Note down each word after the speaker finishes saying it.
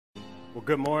Well,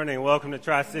 good morning. Welcome to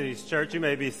Tri-Cities Church. You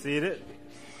may be seated.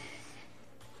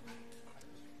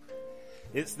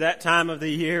 It's that time of the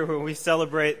year when we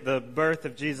celebrate the birth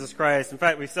of Jesus Christ. In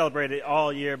fact, we celebrate it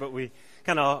all year, but we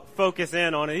kind of focus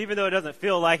in on it, even though it doesn't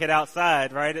feel like it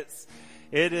outside, right?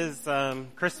 It is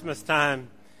Christmas time,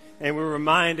 and we're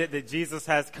reminded that Jesus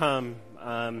has come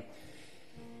and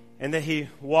that He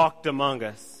walked among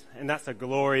us, and that's a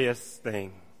glorious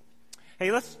thing.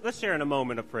 Hey, let's share in a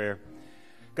moment of prayer.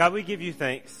 God, we give you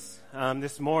thanks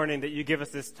this morning that you give us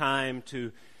this time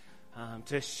to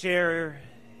share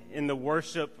in the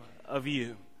worship of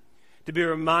you, to be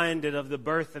reminded of the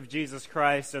birth of Jesus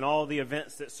Christ and all the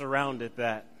events that surrounded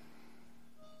that.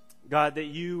 God, that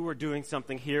you were doing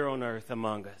something here on earth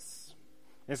among us.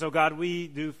 And so, God, we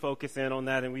do focus in on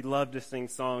that, and we love to sing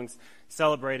songs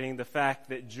celebrating the fact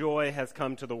that joy has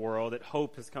come to the world, that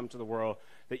hope has come to the world,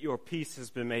 that your peace has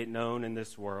been made known in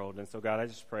this world. And so, God, I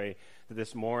just pray that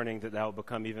this morning that will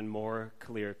become even more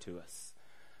clear to us,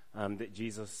 that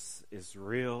Jesus is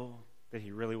real, that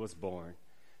he really was born,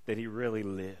 that he really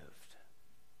lived,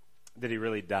 that he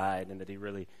really died, and that he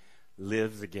really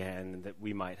lives again, and that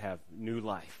we might have new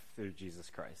life through Jesus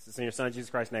Christ. It's in your Son, Jesus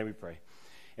Christ's name we pray.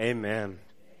 Amen.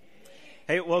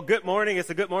 Hey, well, good morning.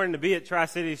 It's a good morning to be at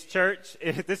Tri-Cities Church.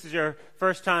 If this is your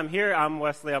first time here, I'm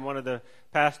Wesley. I'm one of the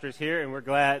pastors here, and we're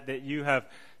glad that you have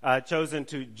chosen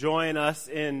to join us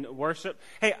in worship.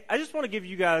 Hey, I just want to give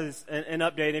you guys an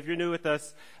update. If you're new with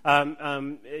us,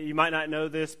 you might not know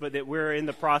this, but that we're in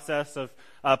the process of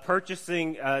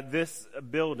purchasing this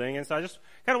building. And so I just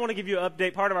kind of want to give you an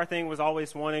update. Part of our thing was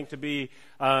always wanting to be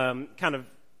kind of,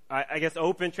 I guess,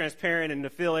 open, transparent, and to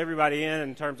fill everybody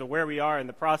in terms of where we are in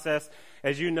the process.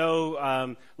 As you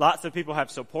know, lots of people have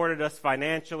supported us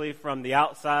financially from the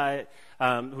outside,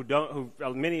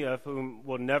 many of whom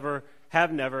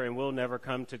have never and will never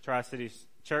come to Tri-Cities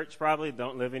Church, probably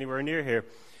don't live anywhere near here.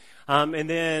 And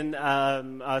then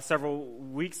several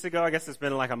weeks ago, I guess it's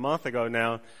been like a month ago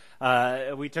now,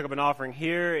 we took up an offering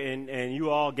here, and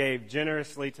you all gave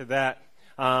generously to that.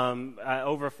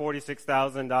 Over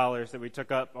 $46,000 that we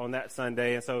took up on that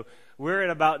Sunday. And so we're at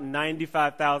about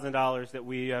 $95,000 that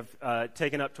we have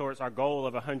taken up towards our goal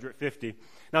of $150,000.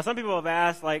 Now, some people have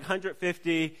asked, like,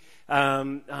 $150,000,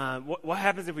 what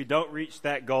happens if we don't reach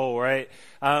that goal, right?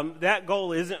 That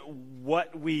goal isn't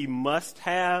what we must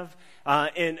have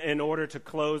in order to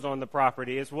close on the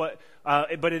property. It's but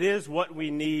it is what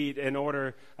we need in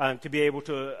order to be able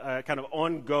to kind of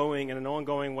in an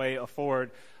ongoing way afford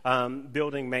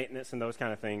building maintenance and those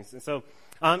kind of things. And so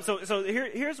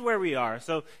here's where we are.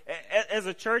 So as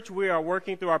a church, we are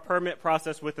working through our permit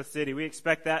process with the city. We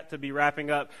expect that to be wrapping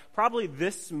up probably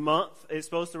this month. It's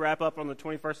supposed to wrap up on the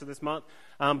 21st of this month,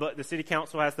 but the city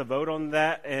council has to vote on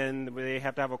that, and they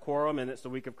have to have a quorum, and it's the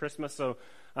week of Christmas. So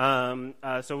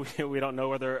we don't know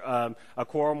whether a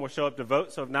quorum will show up to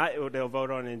vote. So if not, they'll vote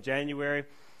on it in January.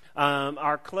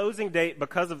 Our closing date,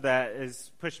 because of that, is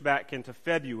pushed back into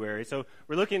February. So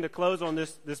we're looking to close on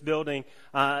this building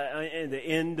in the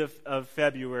end of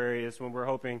February is when we're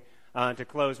hoping to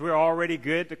close. We're already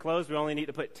good to close. We only need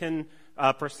to put 10%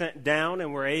 down,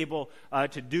 and we're able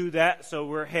to do that. So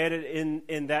we're headed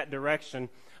in that direction.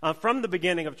 From the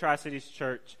beginning of Tri-Cities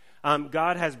Church,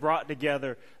 God has brought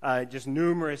together just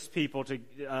numerous people and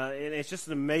it's just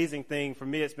an amazing thing. For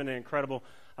me, it's been an incredible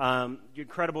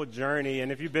journey.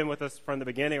 And if you've been with us from the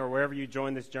beginning or wherever you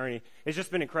joined this journey, it's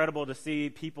just been incredible to see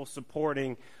people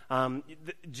supporting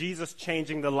Jesus,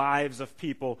 changing the lives of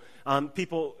people,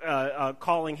 people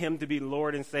calling him to be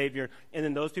Lord and Savior, and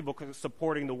then those people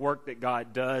supporting the work that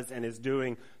God does and is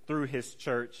doing through his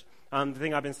church. The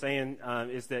thing I've been saying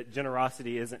is that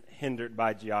generosity isn't hindered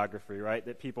by geography, right?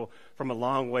 That people from a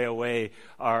long way away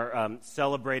are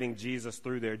celebrating Jesus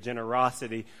through their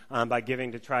generosity by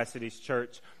giving to Tri-Cities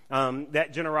Church.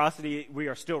 That generosity, we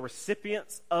are still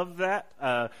recipients of that.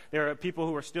 There are people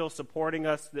who are still supporting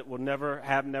us that will never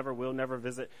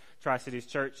visit Tri-Cities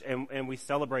Church, and we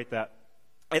celebrate that.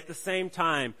 At the same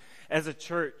time, as a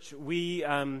church, we...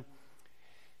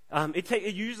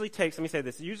 It usually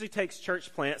takes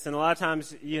church plants, and a lot of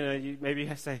times, maybe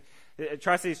I say,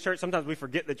 Tri-Cities Church, sometimes we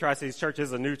forget that Tri-Cities Church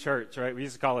is a new church, right? We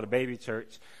used to call it a baby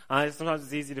church. Sometimes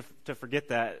it's easy to forget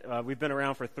that. We've been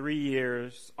around for 3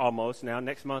 years almost now.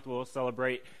 Next month we'll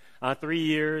celebrate 3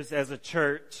 years as a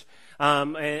church,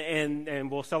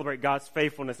 and we'll celebrate God's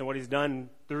faithfulness and what he's done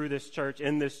through this church,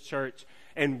 in this church,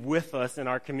 and with us in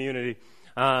our community.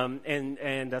 So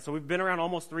we've been around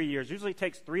almost 3 years. Usually it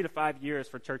takes 3 to 5 years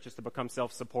for churches to become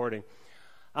self-supporting.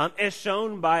 As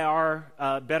shown by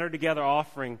our Better Together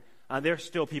offering, there's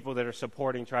still people that are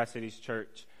supporting Tri-Cities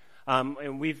Church.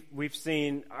 And we've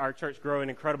seen our church grow in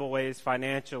incredible ways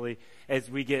financially as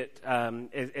we get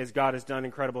as God has done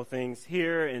incredible things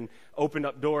here and opened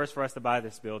up doors for us to buy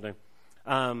this building.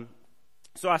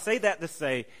 So I say that to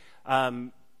say,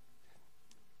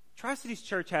 Tri-Cities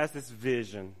Church has this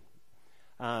vision,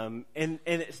 and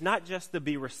it's not just to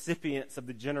be recipients of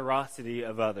the generosity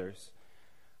of others,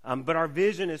 but our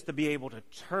vision is to be able to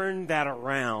turn that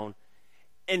around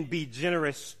and be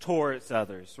generous towards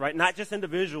others, right? Not just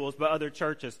individuals, but other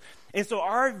churches. And so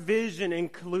our vision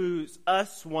includes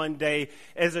us one day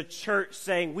as a church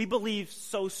saying we believe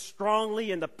so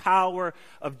strongly in the power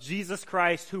of Jesus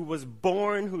Christ, who was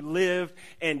born, who lived,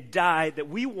 and died, that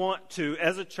we want to,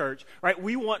 as a church, right,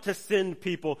 we want to send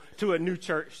people to a new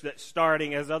church that's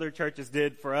starting, as other churches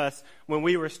did for us when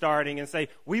we were starting, and say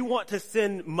we want to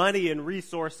send money and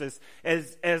resources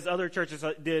as other churches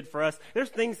did for us. There's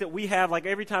things that we have, like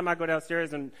every time I go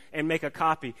downstairs and make a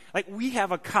copy, like we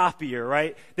have a copier,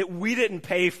 right, that we didn't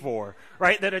pay for,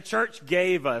 right, that a church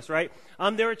gave us, right?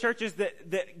 There are churches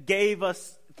that gave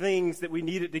us things that we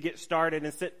needed to get started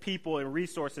and sent people and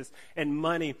resources and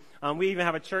money. We even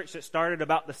have a church that started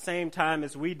about the same time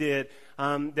as we did,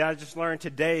 that I just learned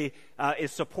today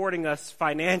is supporting us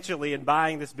financially in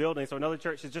buying this building. So another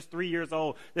church is just 3 years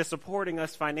old that's supporting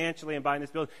us financially in buying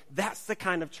this building. That's the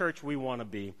kind of church we want to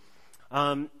be.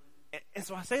 And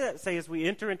so I say that to say as we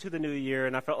enter into the new year,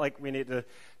 and I felt like we need to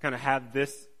kind of have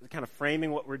this kind of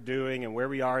framing what we're doing and where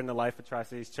we are in the life of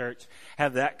Tri-Cities Church,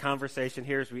 have that conversation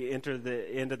here as we enter the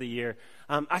end of the year.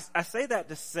 I say that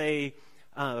to say,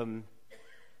 and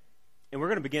we're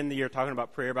going to begin the year talking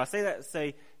about prayer, but I say that to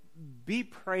say, be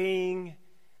praying,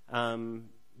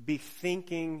 be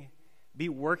thinking, be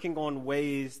working on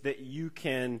ways that you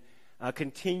can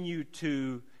continue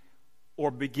to or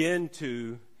begin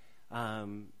to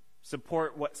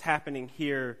support what's happening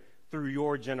here through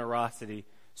your generosity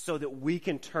so that we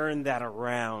can turn that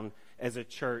around as a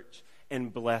church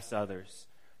and bless others.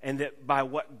 And that by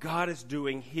what God is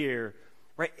doing here,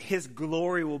 right, His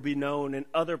glory will be known in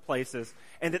other places,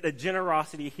 and that the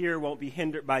generosity here won't be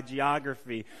hindered by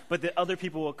geography, but that other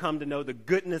people will come to know the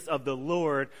goodness of the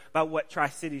Lord by what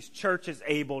Tri-Cities Church is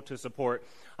able to support.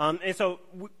 And so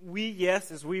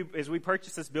as we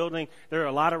purchase this building, there are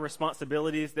a lot of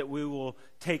responsibilities that we will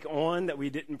take on that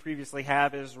we didn't previously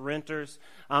have as renters.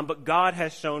 But God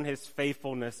has shown His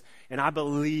faithfulness, and I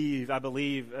believe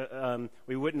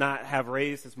we would not have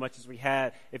raised as much as we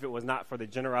had if it was not for the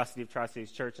generosity of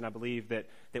Tri-Cities Church. And I believe that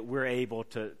we're able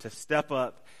to step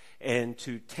up and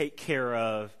to take care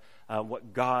of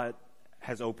what God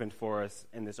has opened for us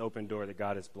in this open door that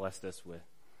God has blessed us with.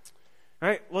 All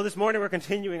right, well, this morning we're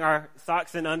continuing our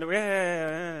socks and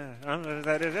underwear. I don't know what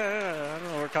that is. I don't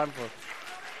know what we're talking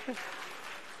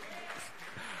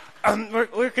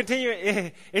for. We're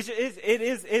continuing.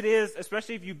 It is,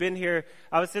 especially if you've been here.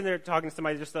 I was sitting there talking to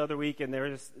somebody just the other week, and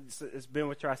it's been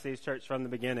with Tri-Cities Church from the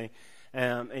beginning,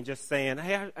 and just saying,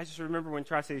 hey, I just remember when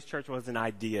Tri-Cities Church was an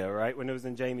idea, right? When it was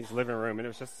in Jamie's living room, and it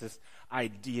was just this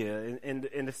idea, and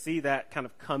to see that kind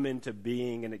of come into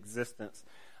being and existence.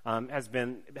 Has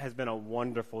been a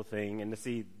wonderful thing, and to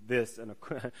see this in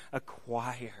a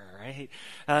choir, right?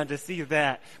 To see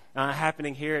that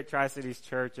happening here at Tri-Cities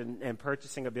Church and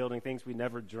purchasing a building, things we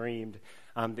never dreamed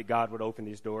that God would open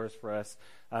these doors for us.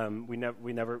 We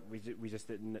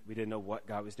didn't know what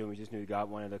God was doing. We just knew God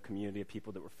wanted a community of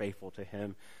people that were faithful to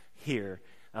Him here,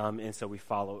 and so we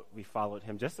followed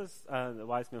Him, just as the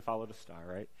wise men followed a star,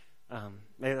 right?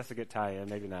 Maybe that's a good tie-in,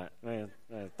 maybe not. Throw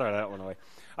that one away.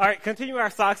 All right, continue our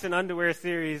socks and underwear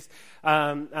series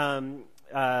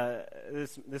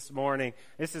this morning.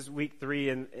 This is week 3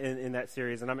 in that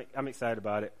series, and I'm excited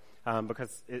about it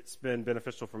because it's been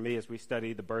beneficial for me as we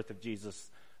study the birth of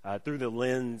Jesus through the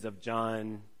lens of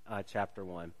John chapter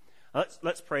 1.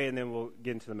 Let's pray, and then we'll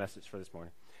get into the message for this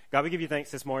morning. God, we give you thanks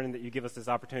this morning that you give us this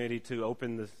opportunity to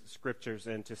open the scriptures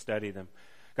and to study them.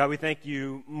 God, we thank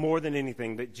you more than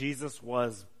anything that Jesus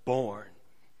was born.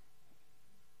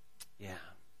 Yeah.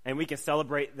 And we can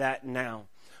celebrate that now.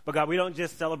 But God, we don't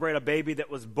just celebrate a baby that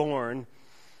was born,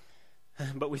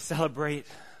 but we celebrate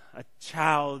a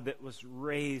child that was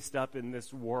raised up in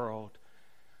this world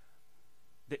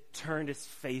that turned his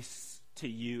face to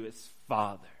you as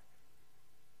Father,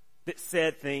 that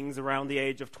said things around the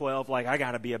age of 12 like, I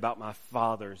got to be about my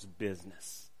Father's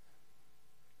business,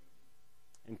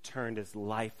 and turned his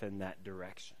life in that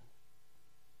direction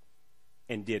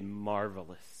and did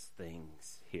marvelous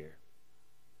things here.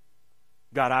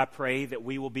 God, I pray that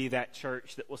we will be that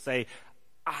church that will say,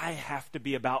 I have to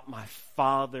be about my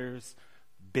Father's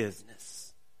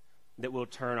business, that we'll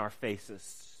turn our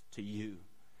faces to you,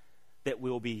 that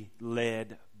we'll be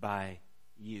led by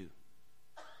you.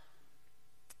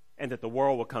 And that the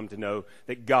world will come to know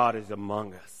that God is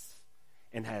among us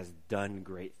and has done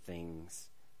great things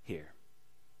here.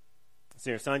 It's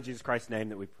in your Son, Jesus Christ's name,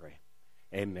 that we pray.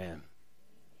 Amen.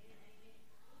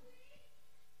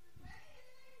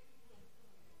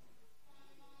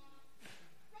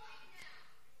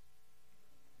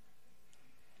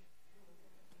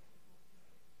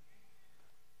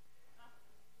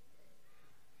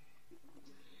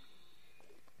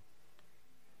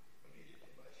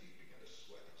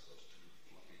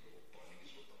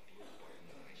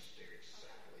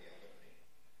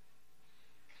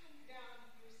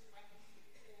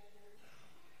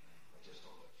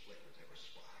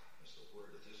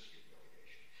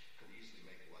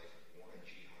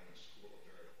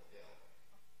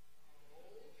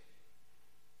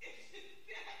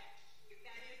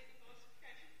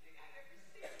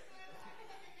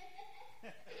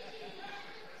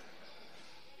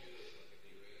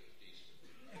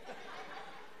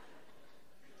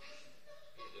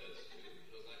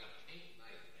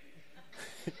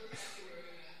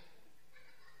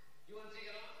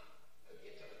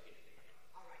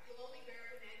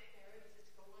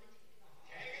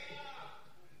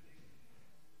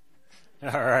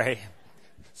 All right.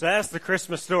 So that's the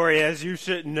Christmas story, as you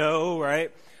should know,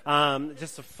 right?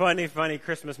 Just a funny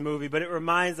Christmas movie. But it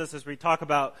reminds us, as we talk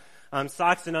about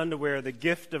socks and underwear, the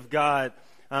gift of God,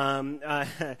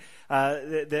 that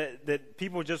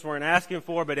people just weren't asking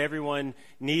for, but everyone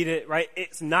needed, right?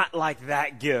 It's not like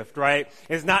that gift, right?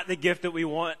 It's not the gift that we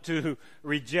want to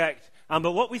reject.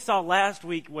 But what we saw last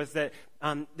week was that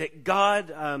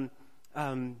God,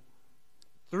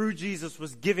 through Jesus,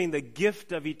 was giving the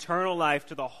gift of eternal life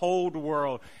to the whole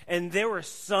world. And there were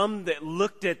some that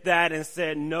looked at that and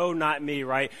said, no, not me,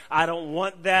 right? I don't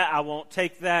want that. I won't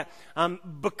take that.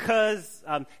 Because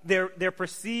their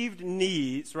perceived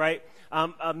needs, right,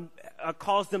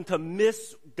 caused them to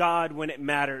miss God when it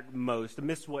mattered most, to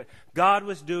miss what God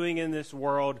was doing in this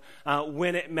world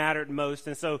when it mattered most.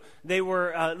 And so they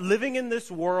were living in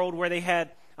this world where they had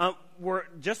were,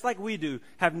 just like we do,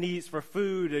 have needs for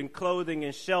food and clothing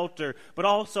and shelter, but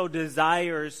also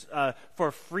desires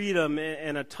for freedom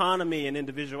and autonomy and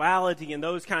individuality and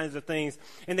those kinds of things.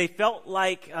 And they felt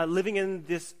like living in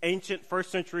this ancient first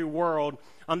century world,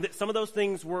 that some of those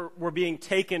things were being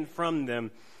taken from them.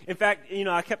 In fact,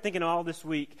 I kept thinking all this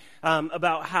week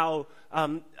about how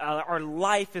our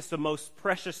life is the most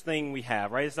precious thing we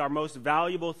have, right? It's our most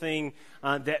valuable thing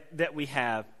that we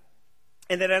have.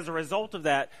 And that as a result of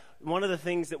that, one of the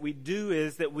things that we do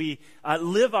is that we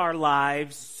live our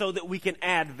lives so that we can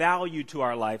add value to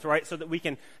our lives, right? So that we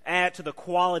can add to the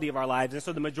quality of our lives. And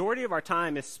so the majority of our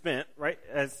time is spent, right,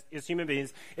 as human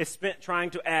beings, is spent trying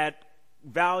to add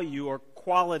value or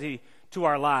quality to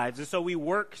our lives. And so we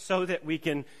work so that we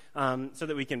can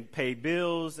pay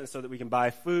bills, and so that we can buy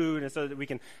food, and so that we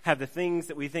can have the things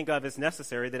that we think of as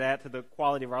necessary that add to the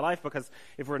quality of our life. Because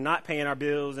if we're not paying our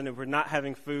bills, and if we're not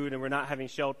having food, and we're not having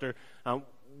shelter,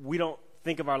 we don't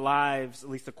think of our lives, at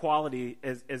least the quality,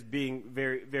 as being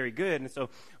very, very good. And so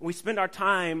we spend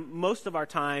most of our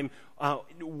time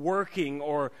working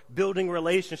or building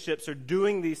relationships or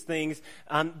doing these things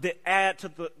that add to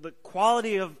the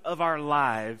quality of our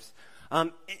lives.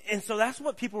 And so that's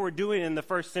what people were doing in the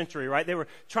first century, right? They were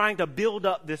trying to build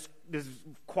up this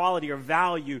quality or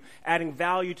value, adding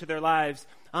value to their lives.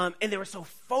 And they were so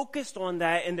focused on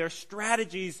that and their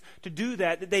strategies to do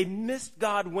that they missed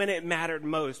God when it mattered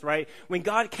most, right? When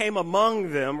God came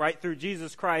among them, right, through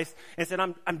Jesus Christ and said,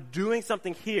 I'm doing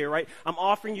something here, right? I'm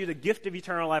offering you the gift of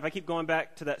eternal life. I keep going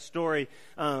back to that story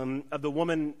of the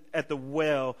woman at the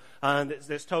well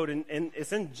that's told, and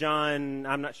it's in John,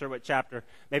 I'm not sure what chapter,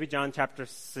 maybe John chapter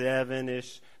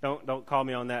 7-ish. Don't call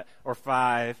me on that, or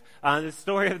 5. The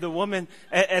story of the woman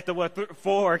at the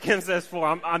 4. Kim says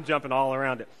 4. I'm jumping all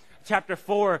around it. Chapter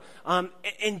 4,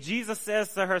 and Jesus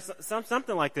says to her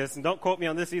something like this, and don't quote me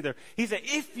on this either. He said,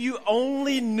 if you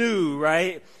only knew,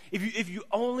 right? If you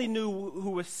only knew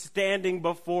who was standing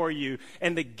before you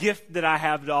and the gift that I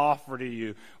have to offer to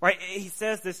you, right? He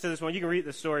says this to this one. You can read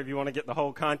the story if you want to get the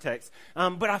whole context.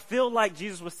 But I feel like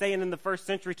Jesus was saying in the first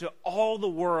century to all the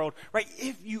world, right?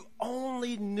 If you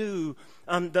only knew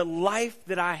the life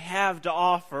that I have to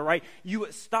offer, right? You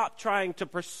would stop trying to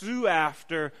pursue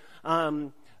after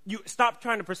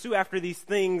these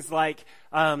things like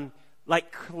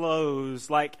clothes,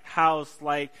 like house,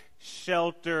 like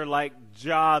shelter, like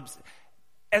jobs,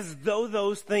 as though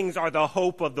those things are the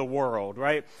hope of the world,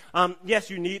 right? Yes,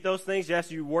 you need those things.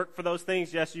 Yes, you work for those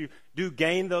things. Yes, you do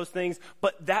gain those things.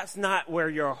 But that's not where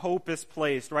your hope is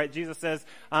placed, right? Jesus says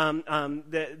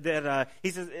he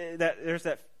says that there's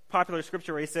that popular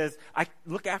scripture where he says, I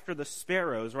look after the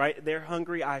sparrows, right? They're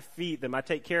hungry, I feed them, I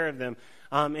take care of them.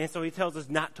 And so he tells us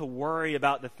not to worry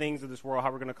about the things of this world,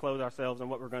 how we're going to clothe ourselves and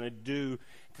what we're going to do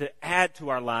to add to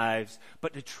our lives,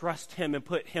 but to trust him and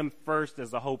put him first as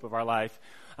the hope of our life.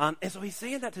 And so he's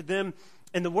saying that to them.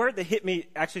 And the word that hit me,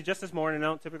 actually just this morning, I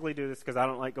don't typically do this because I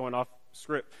don't like going off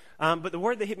script, but the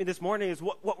word that hit me this morning is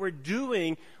what we're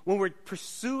doing when we're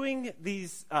pursuing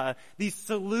these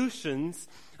solutions,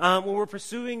 when we're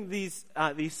pursuing these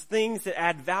things that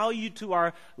add value to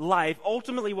our life.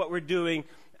 Ultimately what we're doing,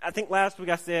 I think last week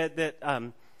I said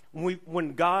that when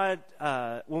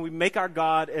we make our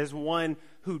God as one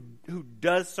who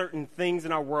does certain things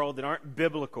in our world that aren't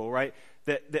biblical, right?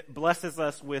 That blesses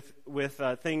us with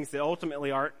things that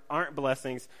ultimately aren't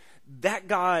blessings. That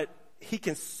God, he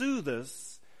can soothe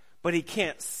us, but he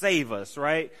can't save us,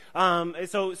 right?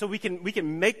 So we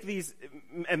can make these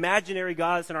imaginary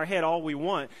gods in our head all we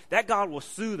want. That God will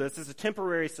soothe us. It's a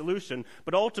temporary solution,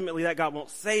 but ultimately that God won't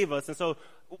save us. And so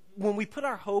when we put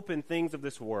our hope in things of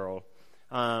this world,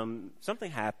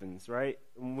 something happens, right?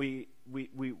 We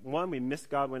miss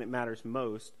God when it matters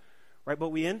most, right? But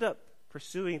we end up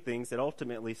pursuing things that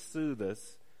ultimately soothe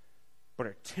us, but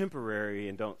are temporary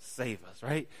and don't save us,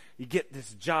 right? You get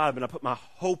this job, and I put my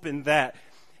hope in that,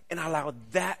 and I allow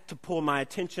that to pull my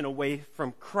attention away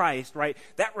from Christ, right?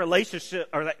 That relationship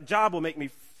or that job will make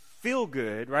me feel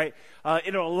good, right?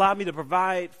 It'll allow me to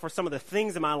provide for some of the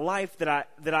things in my life that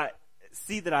I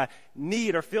see that I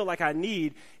need or feel like I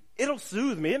need. It'll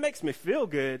soothe me. It makes me feel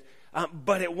good.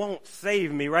 But it won't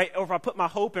save me, right? Or if I put my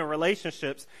hope in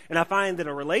relationships and I find that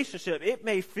a relationship, it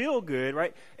may feel good,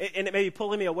 right? And it may be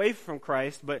pulling me away from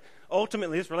Christ, but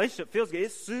ultimately this relationship feels good.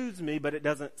 It soothes me, but it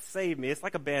doesn't save me. It's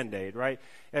like a Band-Aid, right?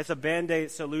 It's a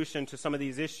Band-Aid solution to some of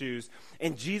these issues.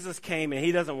 And Jesus came, and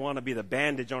he doesn't want to be the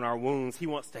bandage on our wounds. He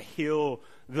wants to heal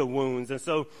the wounds. And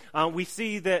so we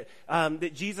see that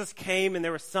Jesus came, and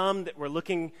there were some that were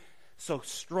looking so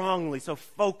strongly, so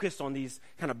focused on these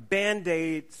kind of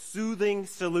Band-Aid soothing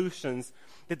solutions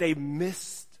that they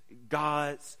missed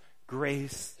God's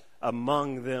grace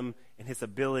among them and his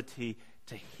ability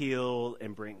to heal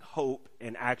and bring hope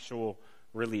and actual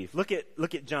relief. Look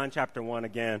at John chapter 1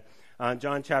 again.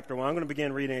 John chapter 1. I'm going to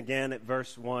begin reading again at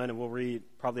verse 1, and we'll read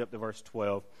probably up to verse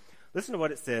 12. Listen to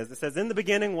what it says. It says, "In the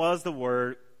beginning was the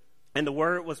Word, and the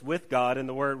Word was with God, and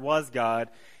the Word was God.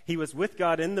 He was with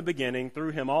God in the beginning.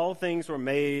 Through him all things were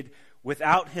made.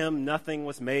 Without him nothing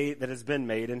was made that has been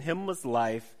made. In him was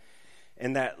life,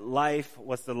 and that life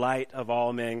was the light of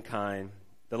all mankind.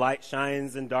 The light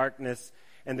shines in darkness,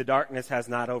 and the darkness has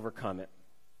not overcome it.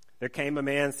 There came a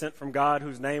man sent from God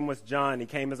whose name was John. He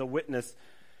came as a witness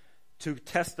to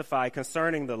testify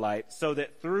concerning the light, so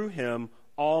that through him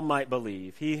all might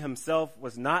believe. He himself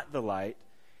was not the light.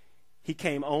 He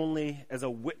came only as a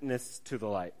witness to the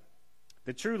light.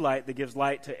 The true light that gives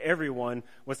light to everyone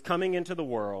was coming into the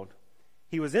world.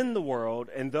 He was in the world,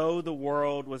 and though the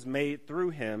world was made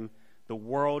through him, the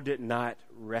world did not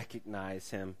recognize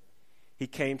him. He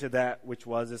came to that which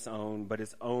was his own, but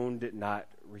his own did not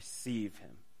receive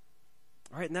him."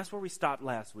 All right, and that's where we stopped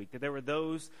last week, that there were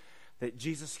those that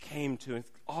Jesus came to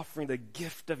offering the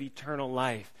gift of eternal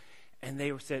life. And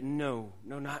they said, no,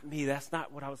 not me. That's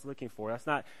not what I was looking for. That's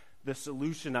not the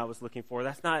solution I was looking for.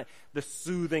 That's not the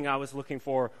soothing I was looking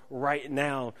for right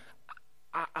now.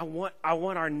 I want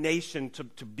our nation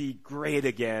to be great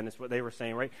again, is what they were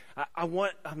saying, right? I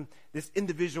want this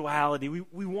individuality.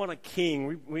 We want a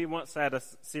king. We once had a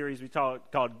series we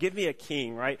called Give Me a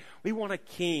King, right? We want a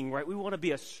king, right? We want to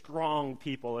be a strong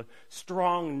people, a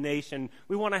strong nation.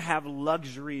 We want to have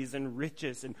luxuries and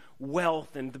riches and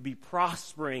wealth and to be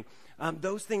prospering.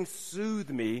 Those things soothe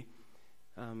me,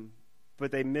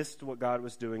 but they missed what God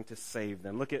was doing to save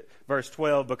them. Look at verse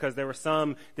 12, because there were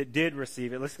some that did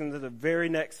receive it. Listen to the very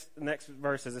next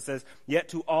verses. It says, "Yet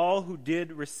to all who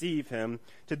did receive him,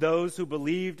 to those who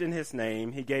believed in his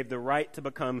name, he gave the right to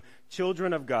become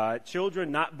children of God,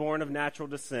 children not born of natural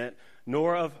descent,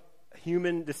 nor of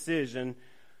human decision,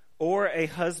 or a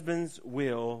husband's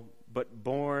will, but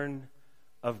born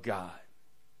of God."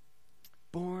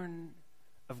 Born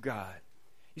of God.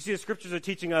 You see, the scriptures are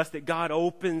teaching us that God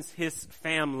opens his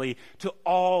family to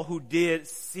all who did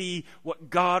see what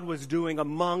God was doing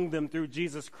among them through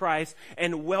Jesus Christ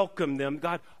and welcome them.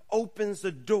 God opens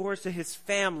the doors to his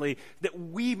family that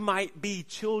we might be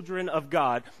children of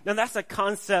God. Now, that's a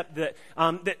concept that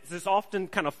that's often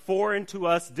kind of foreign to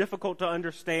us, difficult to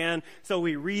understand. So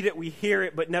we read it, we hear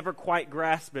it, but never quite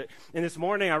grasp it. And this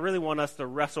morning, I really want us to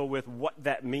wrestle with what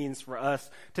that means for us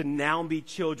to now be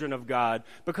children of God.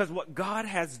 Because what God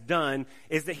has done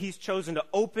is that he's chosen to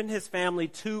open his family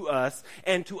to us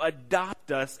and to adopt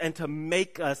adopt us and to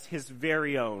make us his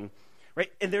very own. Right?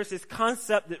 And there's this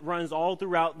concept that runs all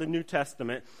throughout the New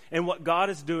Testament and what God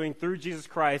is doing through Jesus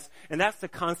Christ, and that's the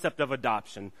concept of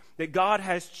adoption. That God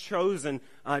has chosen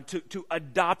to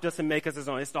adopt us and make us his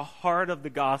own. It's the heart of the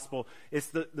gospel. It's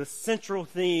the central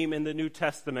theme in the New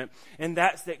Testament, and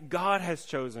that's that God has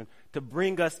chosen to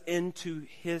bring us into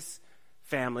his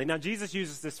family. Now, Jesus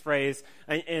uses this phrase,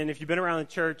 and if you've been around the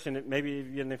church, and maybe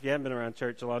even if you haven't been around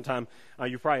church a long time,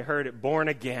 you've probably heard it, born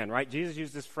again, right? Jesus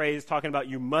used this phrase talking about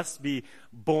you must be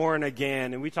born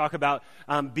again, and we talk about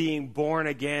being born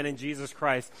again in Jesus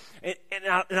Christ. And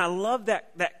I love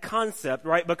that concept,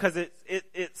 right? Because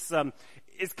it's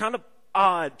kind of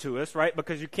odd to us, right?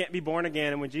 Because you can't be born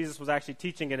again. And when Jesus was actually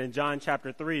teaching it in John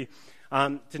chapter 3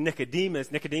 to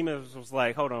Nicodemus was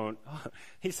like, hold on.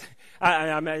 He's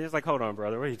like, hold on,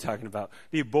 brother. What are you talking about?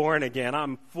 Be born again.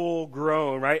 I'm full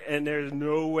grown, right? And there's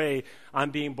no way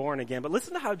I'm being born again. But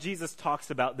listen to how Jesus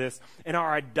talks about this and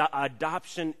our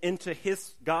adoption into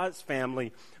God's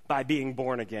family by being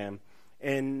born again.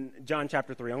 In John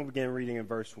chapter 3, I'm going to begin reading in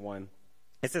verse 1.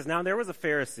 It says, now there was a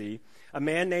Pharisee, a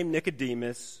man named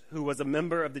Nicodemus, who was a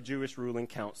member of the Jewish ruling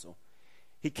council.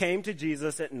 He came to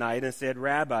Jesus at night and said,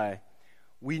 Rabbi,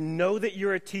 we know that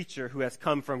you're a teacher who has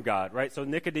come from God, right? So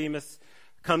Nicodemus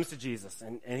comes to Jesus,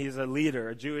 and he's a leader,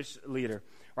 a Jewish leader,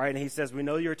 right? And he says, we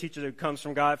know you're a teacher that comes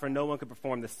from God, for no one could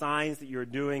perform the signs that you're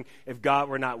doing if God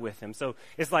were not with him. So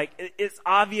it's like, it's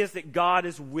obvious that God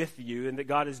is with you and that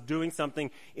God is doing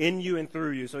something in you and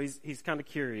through you. So he's kind of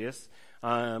curious.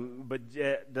 But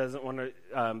doesn't want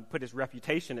to put his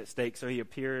reputation at stake, so he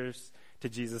appears to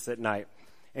Jesus at night.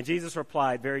 And Jesus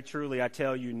replied, very truly, I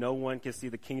tell you, no one can see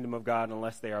the kingdom of God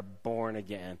unless they are born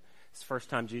again. It's the first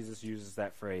time Jesus uses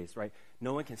that phrase, right?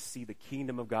 No one can see the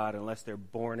kingdom of God unless they're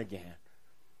born again.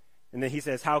 And then he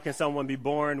says, how can someone be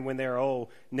born when they're old?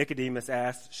 Nicodemus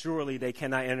asked, surely they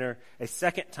cannot enter a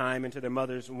second time into their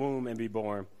mother's womb and be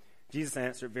born. Jesus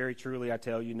answered, very truly, I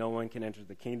tell you, no one can enter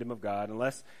the kingdom of God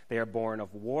unless they are born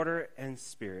of water and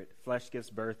spirit. Flesh gives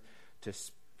birth to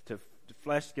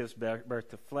flesh gives birth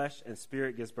to flesh, and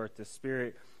spirit gives birth to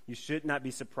spirit. You should not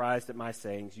be surprised at my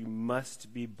sayings. You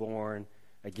must be born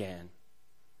again.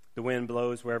 The wind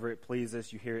blows wherever it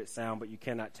pleases. You hear its sound, but you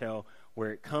cannot tell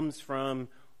where it comes from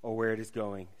or where it is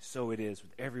going. So it is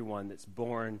with everyone that's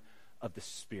born of the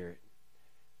Spirit.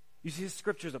 You see, the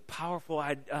scripture is a powerful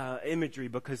imagery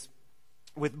because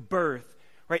with birth,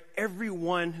 right,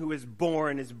 everyone who is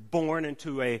born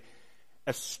into a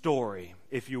story,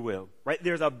 if you will, right?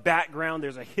 There's a background,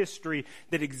 there's a history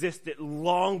that existed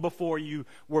long before you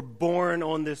were born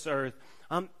on this earth.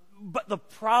 But the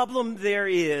problem there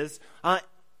is,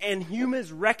 and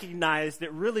humans recognize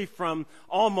that really from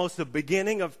almost the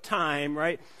beginning of time,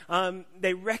 right?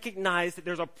 They recognize that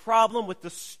there's a problem with the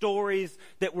stories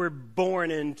that we're born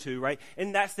into, right?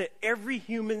 And that's that every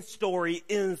human story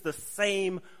ends the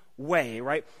same way,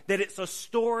 right? That it's a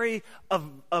story of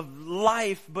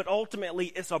life, but ultimately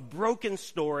it's a broken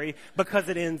story because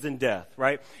it ends in death,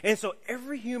 right? And so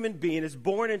every human being is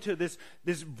born into this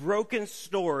broken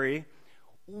story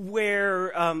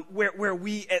where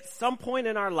we at some point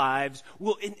in our lives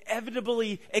will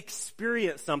inevitably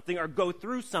experience something or go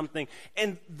through something,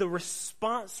 and the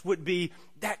response would be,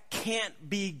 that can't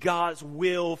be God's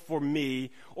will for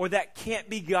me, or that can't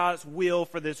be God's will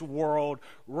for this world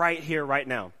right here, right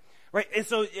now. Right, and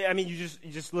so I mean, you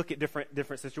just look at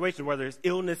different situations, whether it's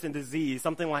illness and disease,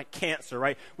 something like cancer.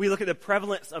 Right, we look at the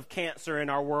prevalence of cancer in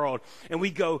our world, and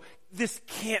we go, "This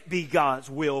can't be God's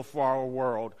will for our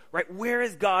world." Right, where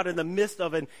is God in the midst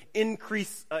of an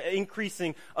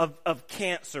increasing of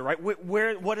cancer? Right,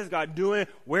 what is God doing?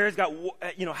 Where is God?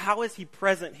 How is He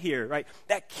present here? Right,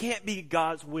 that can't be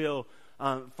God's will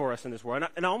for us in this world.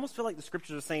 And I almost feel like the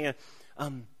scriptures are saying,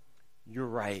 "You're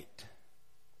right.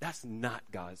 That's not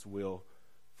God's will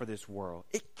for this world.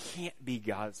 It can't be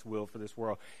God's will for this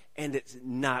world." And it's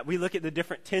not. We look at the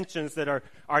different tensions that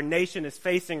our nation is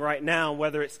facing right now,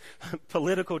 whether it's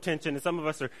political tension, and some of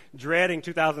us are dreading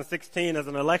 2016 as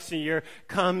an election year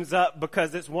comes up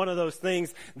because it's one of those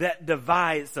things that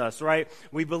divides us, right?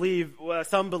 We believe,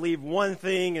 some believe one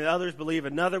thing and others believe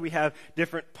another. We have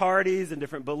different parties and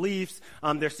different beliefs.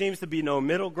 There seems to be no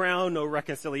middle ground, no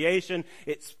reconciliation.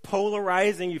 It's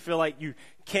polarizing. You feel like you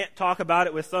can't talk about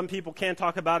it with some people, can't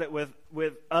talk about it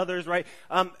with others, right?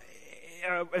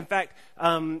 In fact,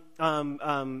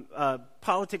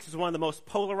 politics is one of the most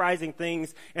polarizing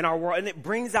things in our world, and it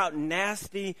brings out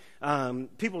nasty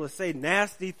people that say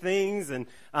nasty things and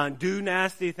do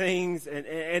nasty things,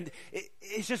 and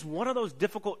it's just one of those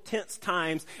difficult, tense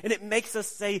times, and it makes us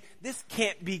say, this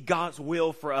can't be God's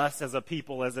will for us as a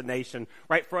people, as a nation,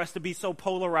 right? For us to be so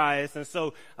polarized and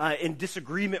so in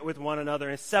disagreement with one another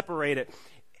and separated.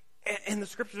 And the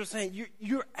scriptures are saying,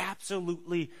 you're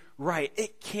absolutely right.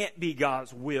 It can't be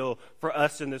God's will for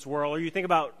us in this world. Or you think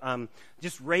about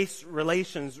just race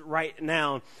relations right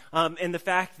now, and the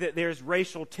fact that there's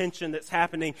racial tension that's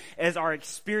happening as our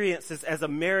experiences as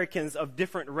Americans of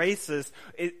different races,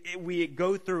 we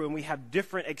go through and we have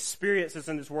different experiences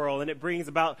in this world, and it brings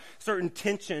about certain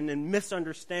tension and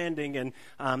misunderstanding and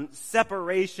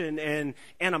separation and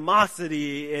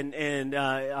animosity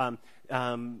and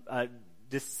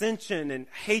dissension and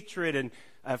hatred and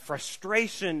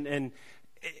frustration and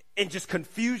just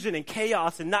confusion and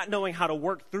chaos and not knowing how to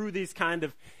work through these kind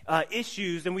of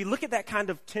issues. And we look at that kind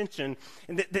of tension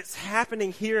and that's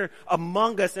happening here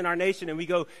among us in our nation, and we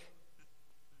go,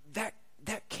 that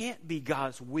can't be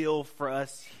God's will for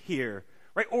us here.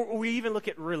 Right? Or we even look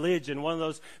at religion, one of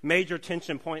those major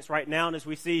tension points right now, and as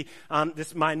we see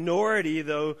this minority,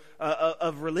 though,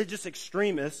 of religious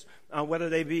extremists, whether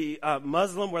they be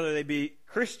Muslim, whether they be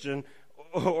Christian,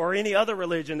 or any other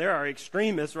religion, there are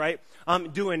extremists, right,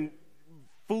 doing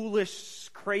foolish,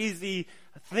 crazy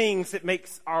things that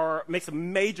makes a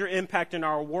major impact in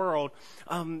our world.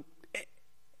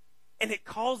 And it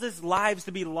causes lives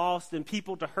to be lost and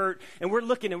people to hurt. And we're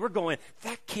looking and we're going,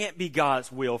 that can't be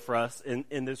God's will for us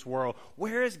in this world.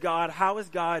 Where is God? How is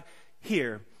God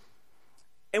here?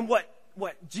 And what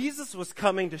Jesus was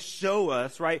coming to show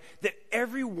us, right, that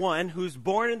everyone who's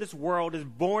born in this world is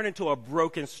born into a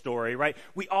broken story, right?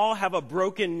 We all have a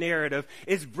broken narrative.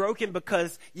 It's broken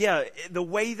because, the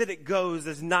way that it goes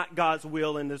is not God's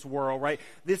will in this world, right?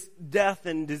 This death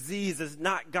and disease is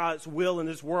not God's will in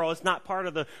this world. It's not part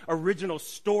of the original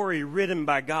story written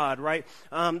by God, right?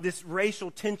 This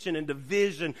racial tension and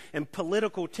division and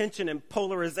political tension and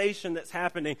polarization that's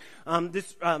happening,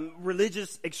 this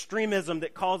religious extremism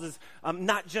that causes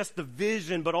not just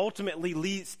division, but ultimately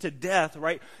leads to death,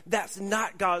 right? That's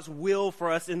not God's will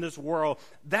for us in this world.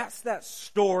 That's that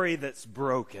story that's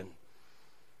broken.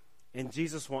 And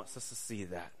Jesus wants us to see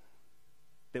that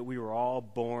we were all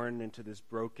born into this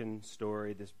broken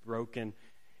story, this broken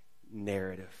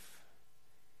narrative.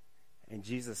 And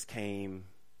Jesus came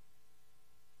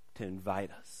to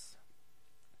invite us,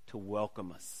 to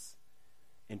welcome us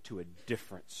into a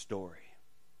different story,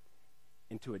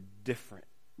 into a different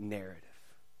narrative.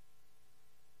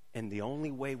 And the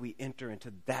only way we enter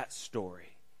into that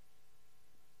story,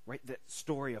 right, that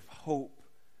story of hope,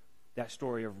 that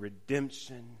story of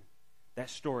redemption, that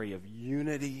story of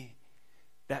unity,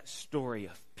 that story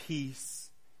of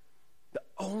peace, the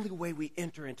only way we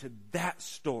enter into that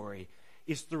story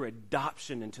is through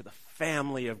adoption into the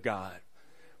family of God,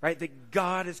 right? That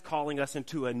God is calling us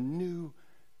into a new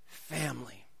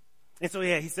family. And so,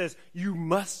 he says, you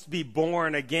must be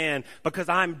born again because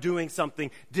I'm doing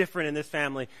something different in this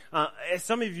family. As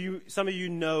some of you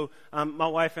know, my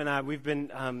wife and I, we've been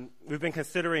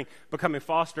considering becoming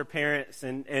foster parents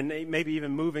and maybe even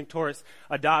moving towards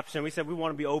adoption. We said we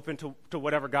want to be open to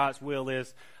whatever God's will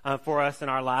is for us in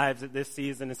our lives at this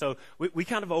season. And so we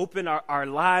kind of open our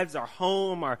lives, our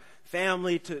home, our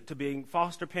family to being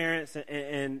foster parents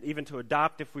and even to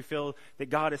adopt if we feel that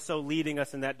God is so leading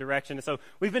us in that direction. And so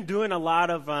we've been doing a lot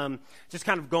of just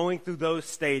kind of going through those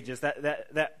stages,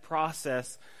 that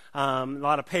process, a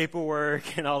lot of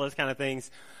paperwork and all those kind of things.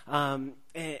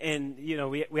 And you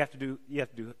know, you have to do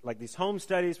like these home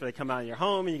studies where they come out in your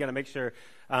home and you got to make sure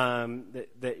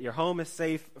that your home is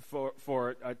safe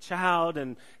for a child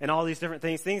and all these different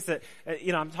things that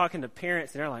I'm talking to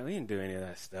parents and they're like, we didn't do any of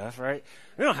that stuff, right?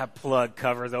 We don't have plug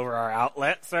covers over our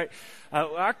outlets, right?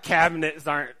 Our cabinets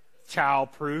aren't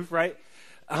child proof, right?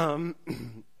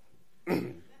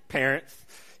 Parents,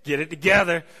 get it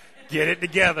together.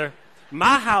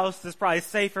 My house is probably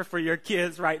safer for your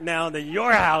kids right now than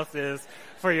your house is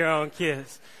for your own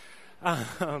kids.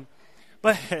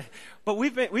 But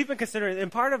we've been considering,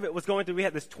 and part of it was going through, we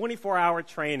had this 24-hour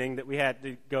training that we had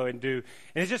to go and do.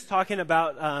 And it's just talking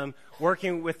about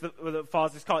working with the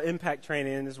foster, it's called Impact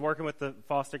Training, and it's working with the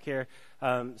foster care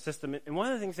system. And one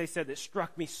of the things they said that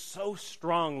struck me so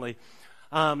strongly,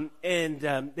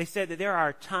 they said that there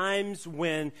are times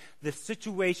when the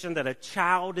situation that a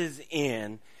child is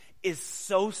in is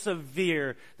so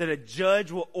severe that a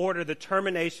judge will order the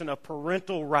termination of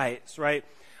parental rights, right?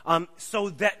 so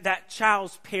that that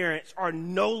child's parents are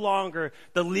no longer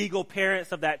the legal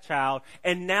parents of that child,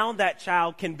 and now that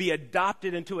child can be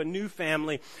adopted into a new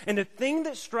family. And the thing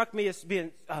that struck me as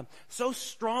being so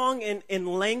strong in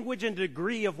language and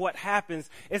degree of what happens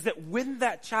is that when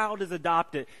that child is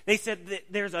adopted, they said that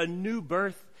there's a new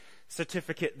birth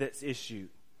certificate that's issued,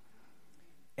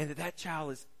 and that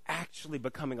child is actually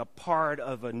becoming a part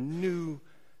of a new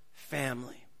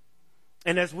family.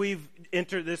 And as we've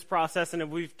entered this process and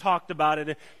we've talked about it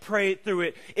and prayed through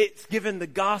it, it's given the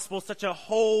gospel such a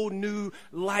whole new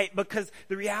light, because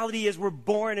the reality is we're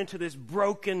born into this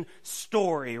broken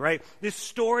story, right? This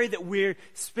story that we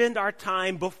spend our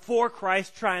time before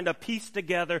Christ trying to piece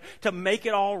together to make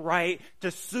it all right, to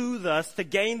soothe us, to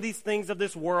gain these things of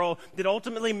this world that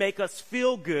ultimately make us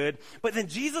feel good. But then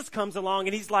Jesus comes along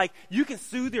and he's like, you can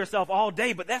soothe yourself all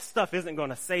day, but that stuff isn't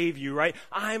going to save you, right?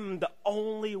 I'm the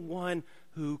only one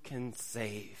who can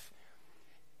save.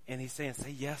 And he's saying,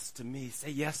 say yes to me,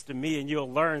 and you'll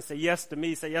learn. Say yes to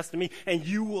me, and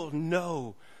you will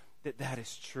know that that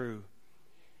is true.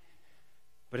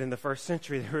 But in the first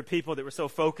century, there were people that were so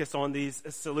focused on these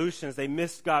solutions, they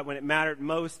missed God when it mattered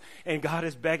most. And God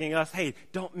is begging us, hey,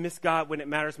 don't miss God when it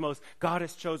matters most. God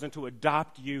has chosen to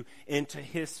adopt you into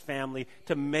his family,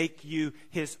 to make you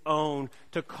his own,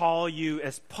 to call you,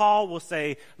 as Paul will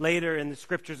say later in the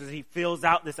scriptures as he fills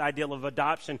out this ideal of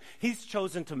adoption, he's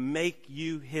chosen to make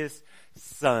you his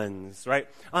sons, right?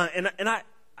 And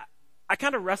I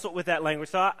kind of wrestled with that language.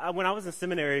 So when I was in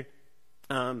seminary,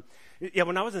 one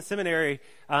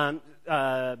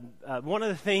of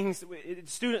the things,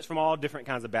 students from all different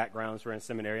kinds of backgrounds were in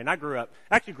seminary, and I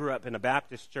actually grew up in a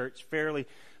Baptist church, fairly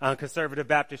conservative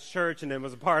Baptist church, and then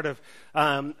was a part of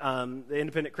the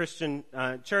Independent Christian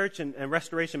Church and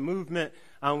Restoration Movement,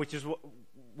 which is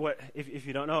what if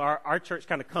you don't know, our church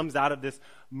kind of comes out of this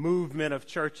movement of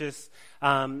churches.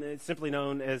 It's simply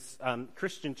known as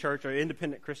Christian church or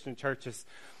independent Christian churches,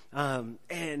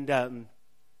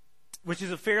 which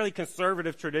is a fairly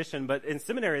conservative tradition, but in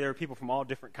seminary there were people from all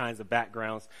different kinds of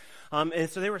backgrounds. And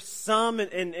so there were some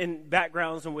in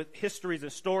backgrounds and with histories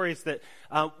and stories that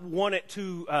wanted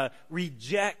to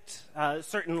reject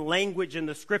certain language in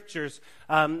the scriptures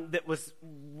that was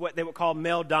what they would call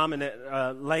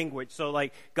male-dominant language. So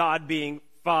like God being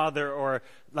Father, or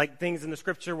like things in the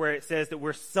scripture where it says that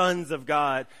we're sons of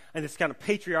God, and this kind of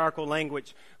patriarchal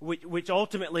language, which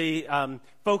ultimately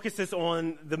focuses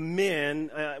on the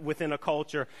men within a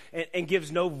culture and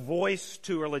gives no voice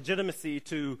to or legitimacy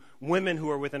to women who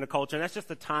are within a culture. And that's just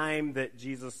the time that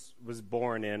Jesus was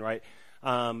born in, right?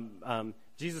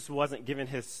 Jesus wasn't given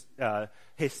his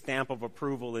stamp of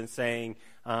approval in saying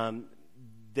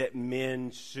that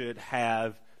men should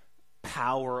have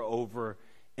power over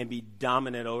and be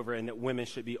dominant over, and that women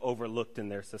should be overlooked in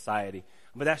their society.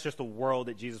 But that's just the world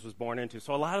that Jesus was born into.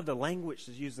 So a lot of the language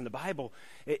that's used in the Bible,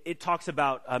 it talks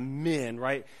about men,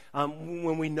 right?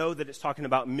 When we know that it's talking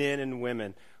about men and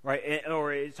women, right?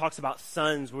 Or it talks about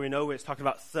sons, when we know it's talking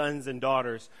about sons and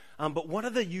daughters. But one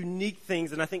of the unique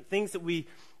things, and I think things that we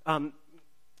kind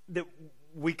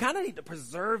of need to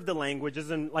preserve the language, is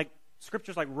in like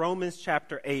scriptures like Romans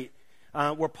chapter 8,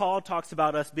 where Paul talks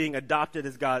about us being adopted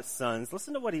as God's sons.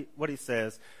 Listen to what he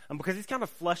says, because he's kind of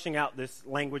fleshing out this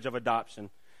language of adoption.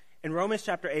 In Romans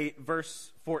chapter 8,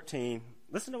 verse 14,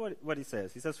 listen to what he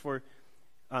says. He says, for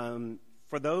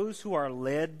those who are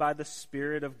led by the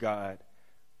Spirit of God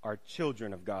are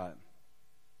children of God.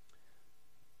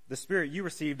 The Spirit you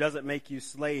received doesn't make you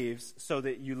slaves so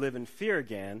that you live in fear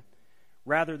again.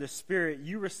 Rather, the Spirit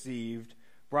you received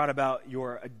brought about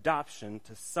your adoption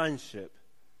to sonship.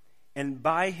 And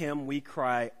by him we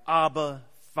cry, Abba,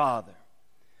 Father.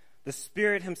 The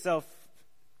Spirit himself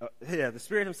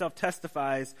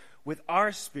testifies with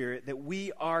our spirit that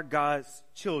we are God's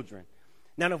children.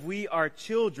 Now, if we are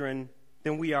children,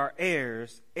 then we are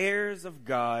heirs, heirs of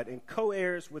God, and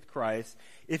co-heirs with Christ,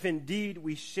 if indeed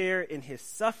we share in his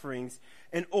sufferings,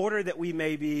 in order that we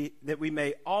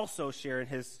may also share in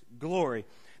his glory.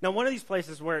 Now, one of these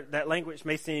places where that language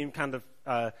may seem kind of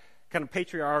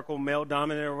patriarchal,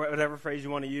 male-dominant, or whatever phrase you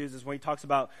want to use, is when he talks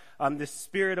about this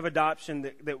spirit of adoption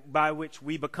that by which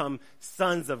we become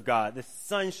sons of God, this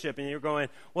sonship. And you're going,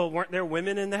 well, weren't there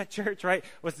women in that church, right?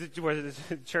 Was the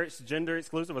church gender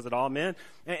exclusive? Was it all men?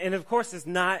 And of course it's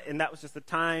not, and that was just the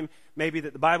time maybe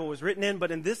that the Bible was written in.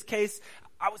 But in this case,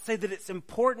 I would say that it's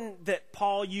important that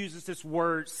Paul uses this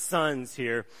word sons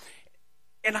here.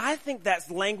 And I think that's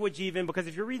language even because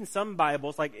if you're reading some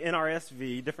Bibles, like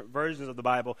NRSV, different versions of the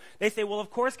Bible, they say, well,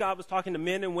 of course God was talking to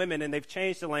men and women, and they've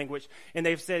changed the language, and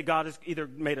they've said God has either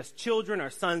made us children or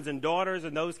sons and daughters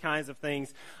and those kinds of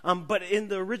things. But in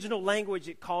the original language,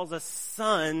 it calls us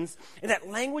sons. And that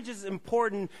language is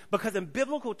important because in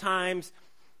biblical times,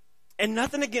 and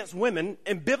nothing against women,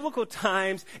 in biblical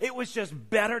times, it was just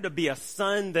better to be a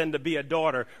son than to be a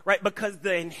daughter, right? Because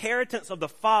the inheritance of the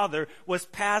father was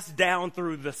passed down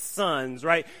through the sons,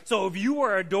 right? So if you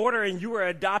were a daughter and you were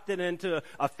adopted into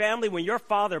a family when your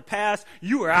father passed,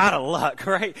 you were out of luck,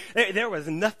 right? There was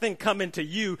nothing coming to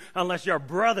you unless your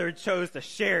brother chose to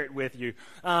share it with you.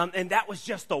 And that was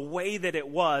just the way that it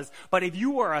was. But if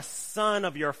you were a son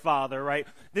of your father, right,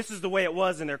 this is the way it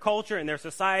was in their culture, in their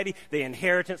society, the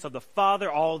inheritance of the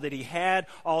father, all that he had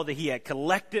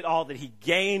collected, all that he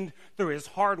gained through his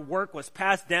hard work was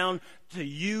passed down to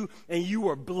you, and you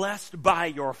were blessed by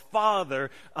your father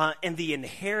and the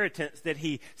inheritance that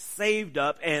he saved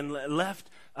up and left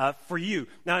for you.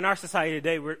 Now, in our society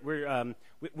today, we're a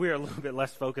little bit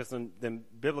less focused than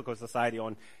biblical society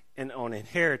on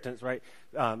inheritance, right?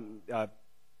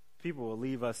 People will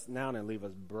leave us now and leave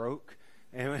us broke.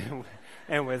 And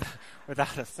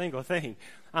without a single thing.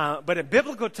 But in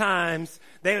biblical times,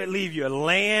 they would leave you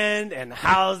land and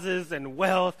houses and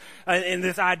wealth. And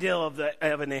this idea of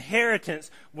an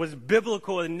inheritance was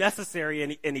biblical and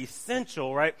necessary and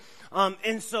essential, right?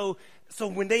 And so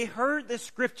when they heard this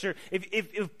scripture,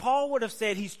 if Paul would have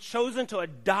said he's chosen to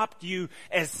adopt you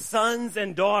as sons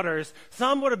and daughters,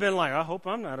 some would have been like, I hope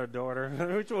I'm not a daughter.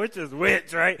 which is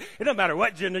which, right? It doesn't matter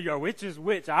what gender you are, which is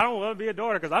which. I don't want to be a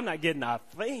daughter because I'm not getting a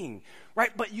thing,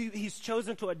 right? But he's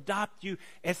chosen to adopt you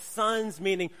as sons,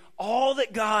 meaning all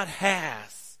that God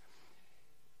has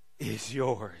is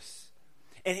yours.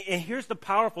 And here's the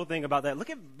powerful thing about that. Look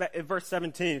at verse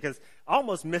 17, because I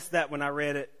almost missed that when I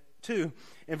read it too.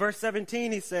 In verse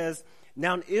 17, he says,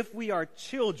 now if we are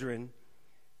children,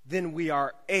 then we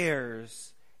are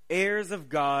heirs of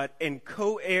God and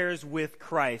co-heirs with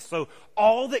Christ. So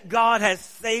all that God has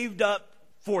saved up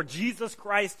for Jesus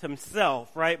Christ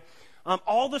himself, right?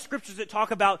 All the scriptures that talk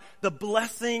about the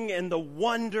blessing and the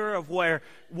wonder of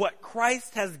what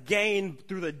Christ has gained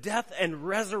through the death and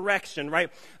resurrection,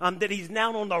 right? That he's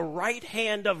now on the right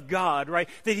hand of God, right?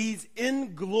 That he's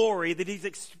in glory, that he's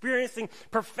experiencing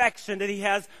perfection, that he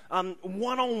has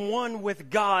one-on-one with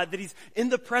God, that he's in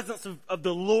the presence of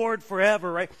the Lord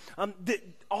forever, right?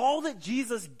 All that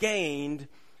Jesus gained,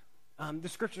 the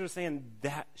scriptures are saying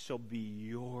that shall be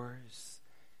yours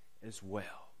as well.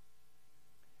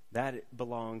 That it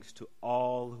belongs to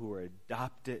all who are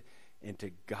adopted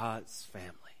into God's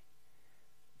family.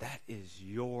 That is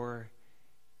your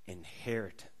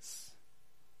inheritance.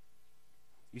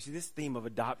 You see, this theme of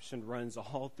adoption runs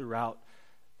all throughout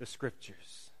the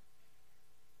scriptures.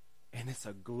 And it's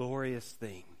a glorious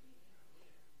thing.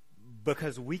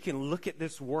 Because we can look at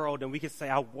this world and we can say,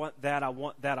 I want that, I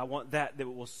want that, I want that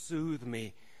will soothe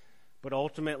me. But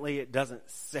ultimately it doesn't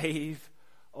save.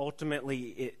 Ultimately,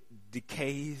 it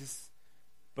decays,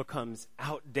 becomes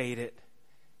outdated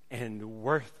and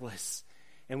worthless.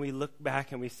 And we look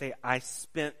back and we say, I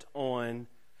spent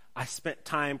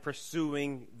time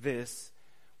pursuing this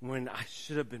when I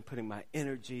should have been putting my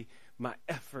energy, my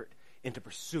effort into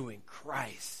pursuing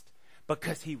Christ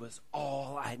because he was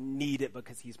all I needed,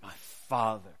 because he's my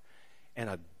Father and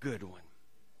a good one.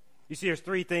 You see, there's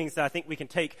three things that I think we can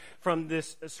take from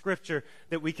this scripture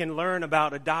that we can learn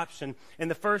about adoption. And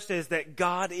the first is that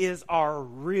God is our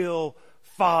real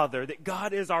Father, that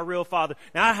God is our real Father.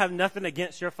 Now, I have nothing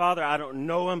against your father. I don't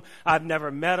know him. I've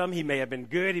never met him. He may have been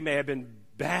good. He may have been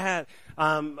bad.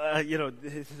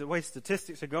 The way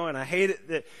statistics are going, I hate it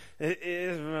that it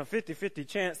is a 50-50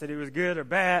 chance that he was good or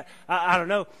bad. I don't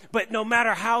know. But no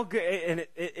matter how good, and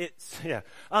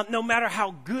no matter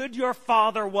how good your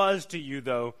father was to you,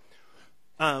 though,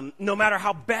 no matter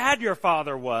how bad your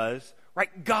father was,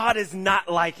 right? God is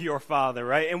not like your father,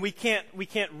 right? And we can't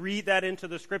read that into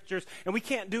the scriptures, and we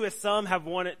can't do as some have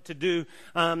wanted to do,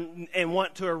 and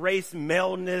want to erase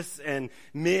maleness and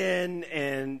men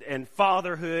and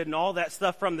fatherhood and all that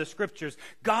stuff from the scriptures.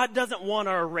 God doesn't want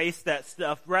to erase that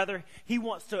stuff. Rather, he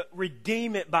wants to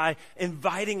redeem it by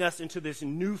inviting us into this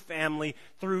new family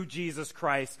through Jesus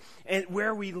Christ, and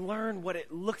where we learn what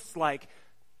it looks like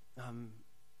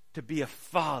to be a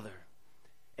father.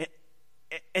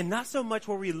 And not so much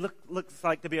where we looks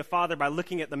like to be a father by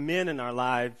looking at the men in our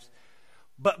lives,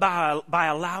 but by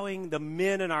allowing the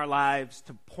men in our lives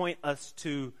to point us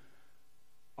to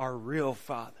our real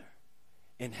Father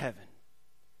in heaven.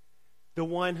 The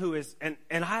one who is, and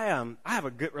I have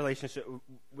a good relationship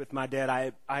with my dad.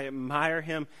 I admire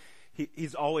him.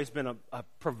 He's always been a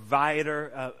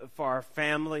provider for our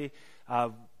family.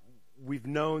 We've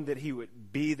known that he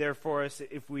would be there for us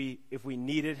if we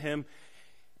needed him,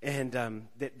 and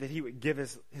that he would give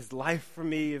his life for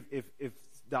me if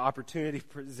the opportunity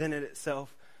presented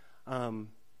itself.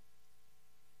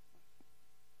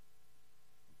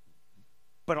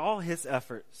 But all his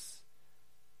efforts,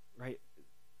 right,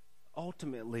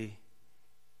 ultimately,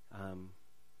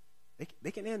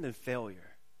 they can end in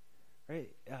failure, right?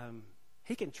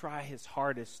 He can try his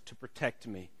hardest to protect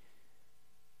me,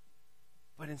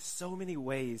 but in so many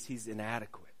ways, he's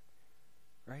inadequate,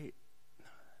 right?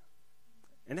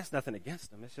 And that's nothing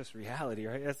against him. It's just reality,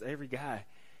 right? That's every guy,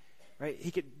 right?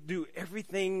 He could do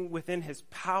everything within his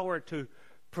power to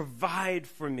provide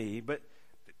for me, but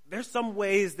there's some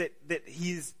ways that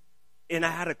he's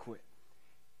inadequate.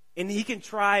 And he can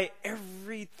try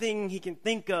everything he can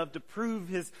think of to prove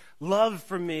his love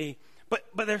for me. But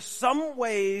there's some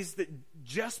ways that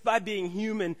just by being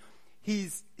human,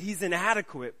 he's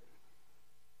inadequate.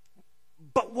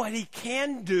 But what he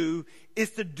can do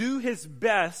is to do his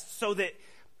best so that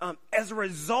as a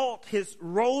result, his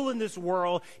role in this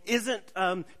world isn't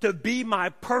to be my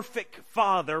perfect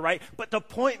father, right? But to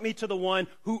point me to the one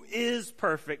who is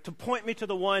perfect, to point me to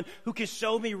the one who can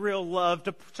show me real love,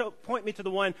 to point me to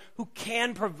the one who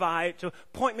can provide, to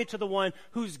point me to the one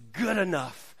who's good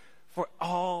enough for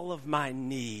all of my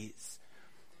needs.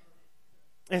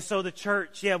 And so the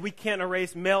church, we can't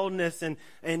erase maleness and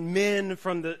men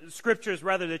from the scriptures.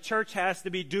 Rather, the church has to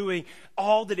be doing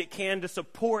all that it can to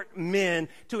support men,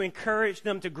 to encourage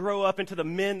them to grow up into the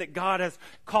men that God has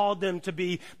called them to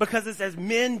be. Because it's as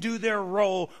men do their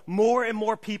role, more and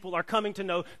more people are coming to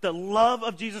know the love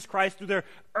of Jesus Christ through their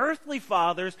earthly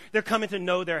fathers. They're coming to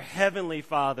know their heavenly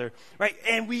Father, right?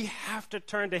 And we have to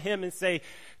turn to him and say,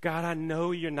 God, I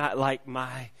know you're not like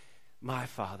my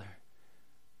Father.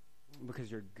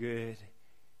 Because you're good,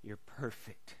 you're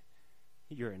perfect,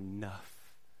 you're enough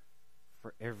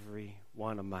for every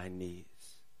one of my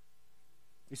needs.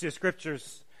 You see, the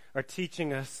scriptures are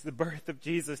teaching us, the birth of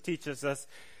Jesus teaches us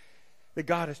that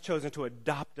God has chosen to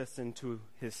adopt us into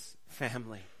his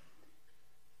family.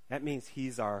 That means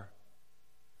he's our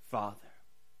Father.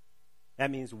 That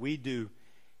means we do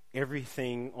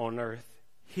everything on earth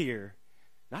here,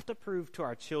 not to prove to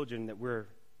our children that we're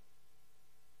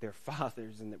their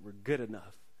fathers and that we're good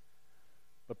enough,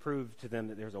 but prove to them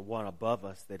that there's a one above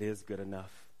us that is good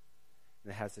enough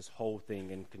and that has this whole thing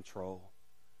in control.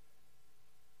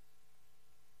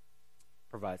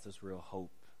 Provides us real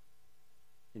hope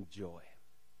and joy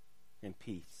and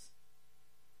peace.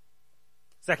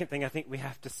 Second thing I think we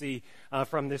have to see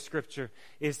from this scripture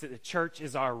is that the church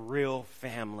is our real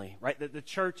family, right? That the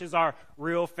church is our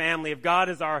real family. If God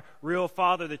is our real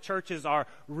Father, the church is our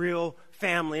real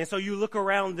family. And so you look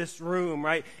around this room,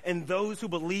 right? And those who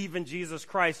believe in Jesus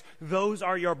Christ, those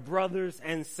are your brothers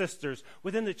and sisters.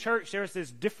 Within the church, there's this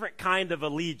different kind of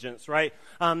allegiance, right?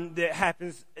 That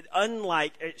happens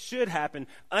it should happen,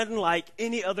 unlike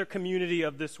any other community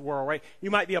of this world, right? You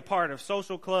might be a part of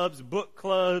social clubs, book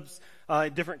clubs,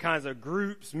 different kinds of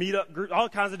groups, meetup groups, all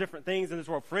kinds of different things in this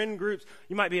world, friend groups.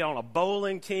 You might be on a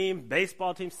bowling team,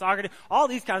 baseball team, soccer team, all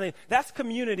these kind of things. That's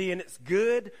community, and it's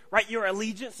good, right? Your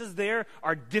allegiances there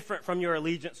are different from your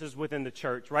allegiances within the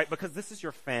church, right? Because this is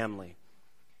your family.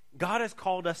 God has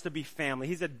called us to be family.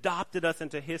 He's adopted us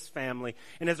into his family.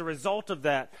 And as a result of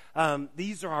that,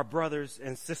 these are our brothers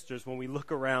and sisters when we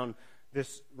look around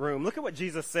this room. Look at what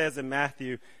Jesus says in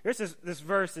Matthew. There's this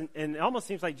verse, and it almost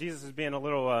seems like Jesus is being a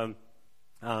little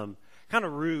kind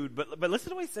of rude, but listen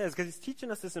to what he says, because he's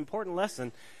teaching us this important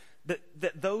lesson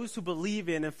that those who believe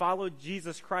in and follow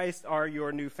Jesus Christ are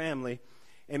your new family.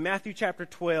 In Matthew chapter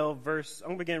 12, I'm going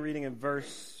to begin reading in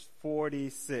verse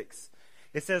 46.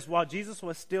 It says, while Jesus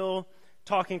was still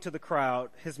talking to the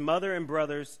crowd, his mother and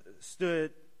brothers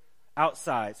stood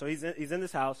outside. So he's in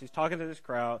this house, he's talking to this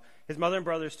crowd. His mother and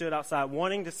brothers stood outside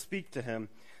wanting to speak to him.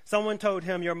 Someone told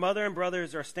him, your mother and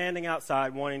brothers are standing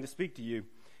outside wanting to speak to you.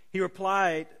 He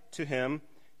replied to him,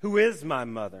 who is my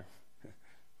mother?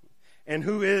 And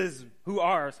who is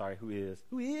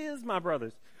my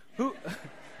brothers?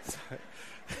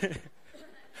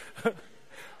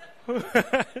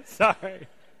 Sorry.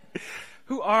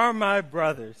 Who are my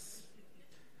brothers?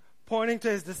 Pointing to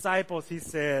his disciples, he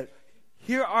said,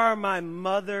 here are my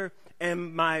mother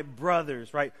and my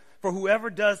brothers, right? For whoever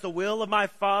does the will of my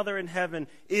Father in heaven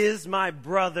is my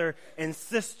brother and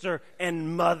sister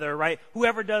and mother, right?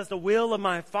 Whoever does the will of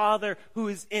my Father who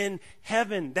is in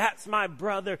heaven, that's my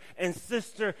brother and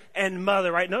sister and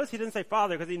mother, right? Notice he didn't say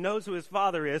father because he knows who his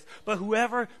father is. But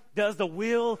whoever does the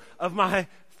will of my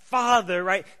father,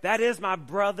 right? That is my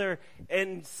brother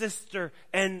and sister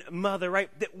and mother, right?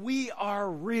 That we are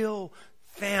real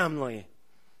family.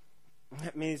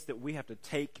 That means that we have to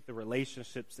take the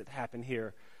relationships that happen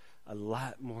here a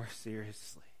lot more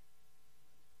seriously,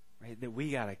 right? That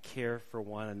we got to care for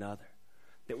one another,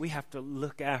 that we have to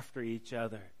look after each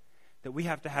other, that we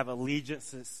have to have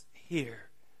allegiances here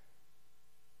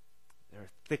that are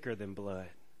thicker than blood,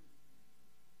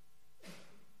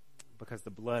 because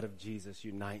the blood of Jesus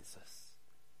unites us,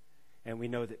 and we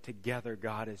know that together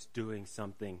God is doing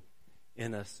something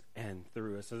in us and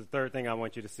through us. So the third thing I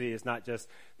want you to see is not just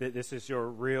that this is your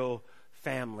real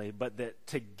family, but that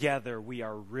together we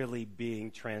are really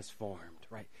being transformed,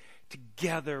 right?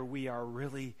 Together we are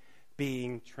really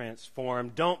being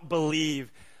transformed. Don't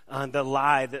believe the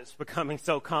lie that's becoming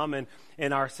so common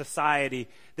in our society,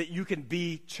 that you can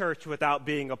be church without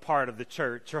being a part of the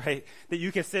church, right? That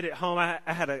you can sit at home. I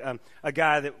had a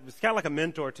guy that was kind of like a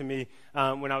mentor to me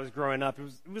when I was growing up.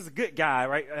 He was a good guy,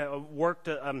 right?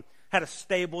 Had a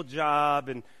stable job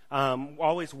and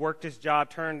always worked his job,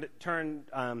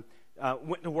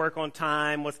 went to work on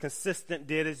time, was consistent,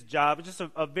 did his job. Just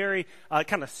a very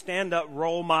kind of stand-up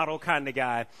role model kind of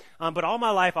guy. But all my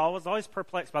life, I was always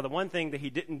perplexed by the one thing that he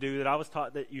didn't do that I was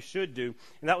taught that you should do,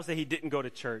 and that was that he didn't go to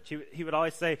church. He would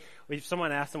always say, if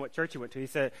someone asked him what church he went to, he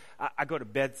said, I go to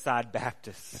Bedside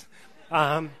Baptist.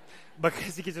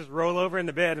 Because he could just roll over in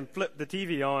the bed and flip the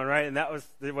TV on, right? And that was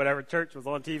whatever church was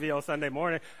on TV on Sunday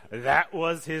morning. That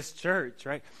was his church,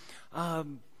 right? Yeah.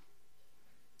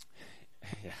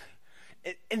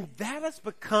 And that has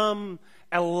become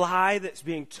a lie that's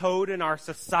being told in our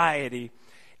society.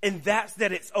 And that's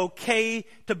that it's okay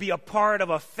to be a part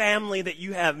of a family that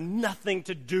you have nothing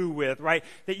to do with, right?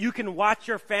 That you can watch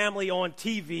your family on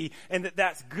TV and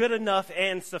that's good enough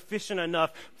and sufficient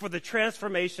enough for the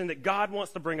transformation that God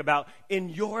wants to bring about in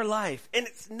your life. And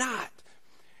it's not,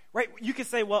 right? You can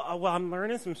say, well, I'm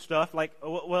learning some stuff like,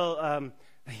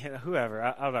 whoever,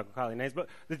 I'm not going to call any names, but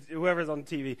whoever's on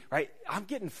TV, right? I'm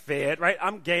getting fed, right?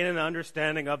 I'm gaining an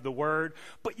understanding of the word,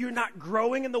 but you're not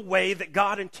growing in the way that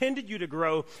God intended you to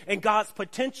grow, and God's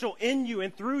potential in you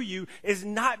and through you is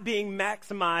not being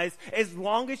maximized as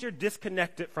long as you're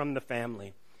disconnected from the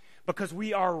family. Because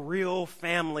we are real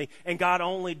family, and God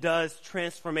only does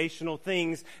transformational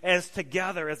things as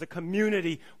together, as a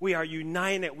community. We are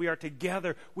united. We are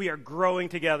together. We are growing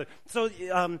together. So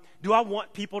do I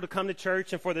want people to come to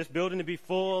church and for this building to be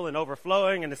full and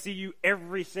overflowing and to see you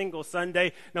every single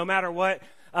Sunday, no matter what?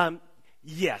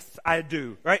 Yes, I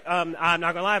do, right? I'm not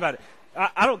going to lie about it.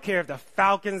 I don't care if the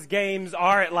Falcons games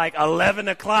are at like 11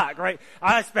 o'clock, right?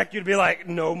 I expect you to be like,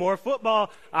 no more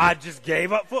football. I just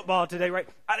gave up football today, right?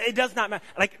 It does not matter.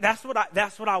 Like, that's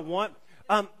what I want.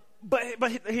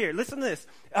 But here, listen to this.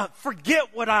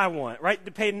 Forget what I want, right?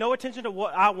 To pay no attention to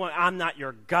what I want. I'm not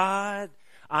your God.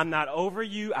 I'm not over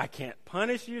you. I can't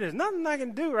punish you. There's nothing I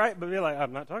can do, right? But be like,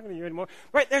 I'm not talking to you anymore.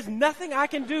 Right? There's nothing I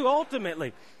can do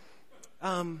ultimately.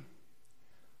 But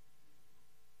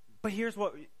here's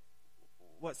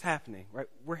what's happening, right?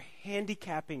 We're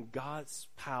handicapping God's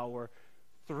power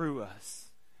through us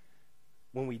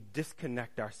when we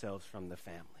disconnect ourselves from the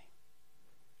family.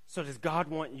 So does God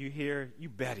want you here? You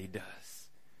bet he does,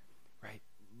 right?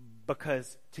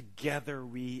 Because together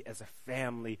we as a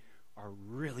family are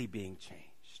really being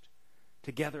changed.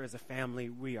 Together as a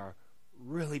family, we are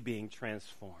really being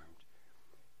transformed.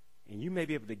 And you may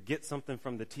be able to get something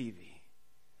from the TV,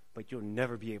 but you'll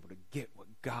never be able to get what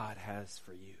God has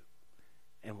for you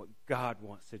and what God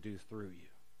wants to do through you.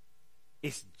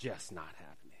 It's just not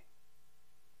happening.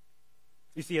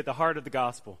 You see, at the heart of the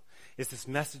gospel is this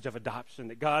message of adoption,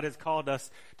 that God has called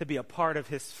us to be a part of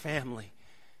his family.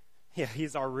 Yeah,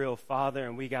 he's our real father,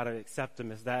 and we got to accept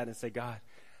him as that and say, God,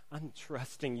 I'm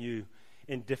trusting you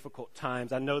in difficult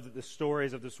times. I know that the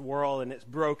stories of this world and its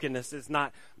brokenness is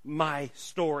not my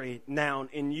story now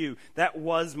in you. That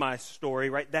was my story,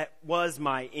 right? That was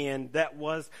my end. That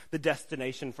was the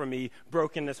destination for me.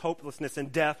 Brokenness, hopelessness,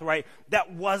 and death, right?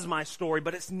 That was my story,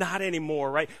 but it's not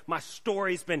anymore, right? My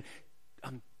story's been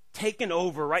taken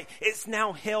over, right? It's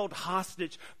now held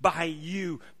hostage by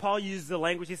you. Paul uses the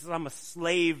language, he says, I'm a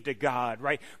slave to God,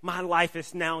 right? My life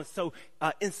is now so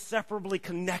inseparably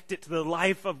connected to the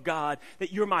life of God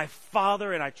that you're my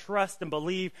father, and I trust and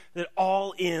believe that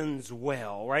all ends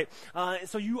well, right?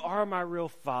 So you are my real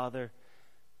father.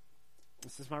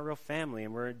 This is my real family,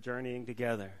 and we're journeying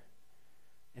together.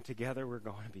 And together we're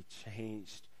going to be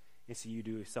changed and see you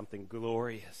do something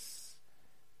glorious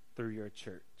through your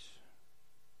church.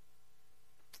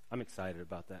 I'm excited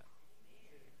about that.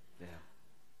 Yeah.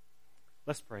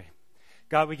 Let's pray.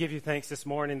 God, we give you thanks this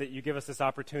morning that you give us this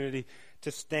opportunity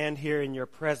to stand here in your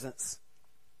presence,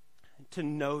 to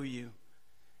know you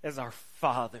as our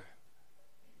Father,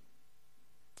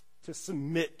 to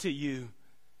submit to you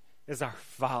as our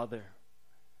Father,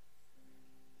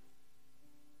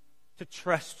 to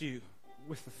trust you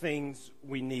with the things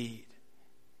we need,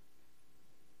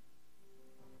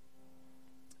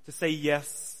 to say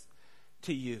yes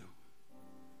to you,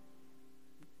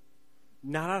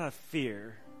 not out of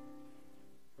fear,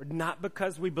 or not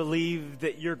because we believe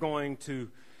that you're going to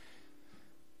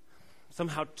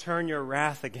somehow turn your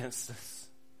wrath against us,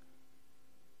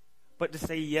 but to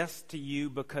say yes to you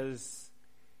because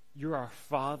you're our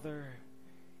Father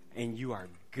and you are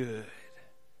good.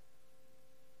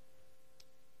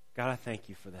 God, I thank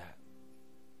you for that.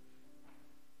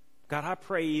 God, I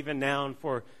pray even now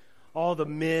for all the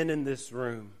men in this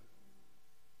room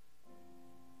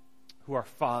who are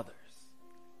fathers,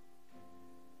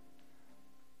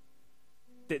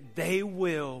 that they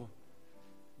will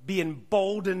be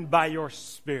emboldened by your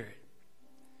Spirit,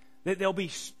 that they'll be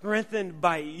strengthened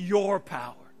by your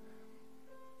power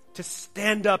to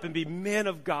stand up and be men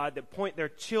of God that point their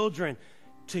children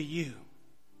to you,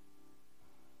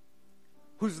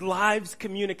 whose lives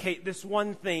communicate this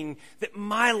one thing, that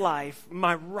my life,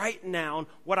 my right now,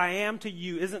 what I am to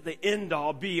you isn't the end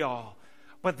all be all,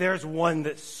 but there's one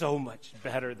that's so much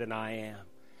better than I am.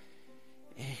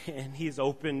 And he's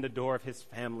opened the door of his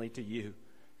family to you.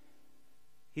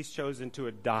 He's chosen to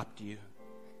adopt you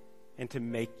and to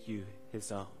make you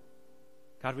his own.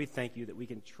 God, we thank you that we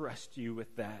can trust you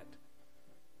with that.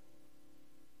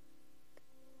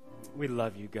 We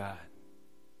love you, God.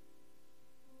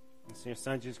 In your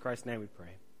Son, Jesus Christ's name we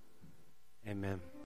pray. Amen.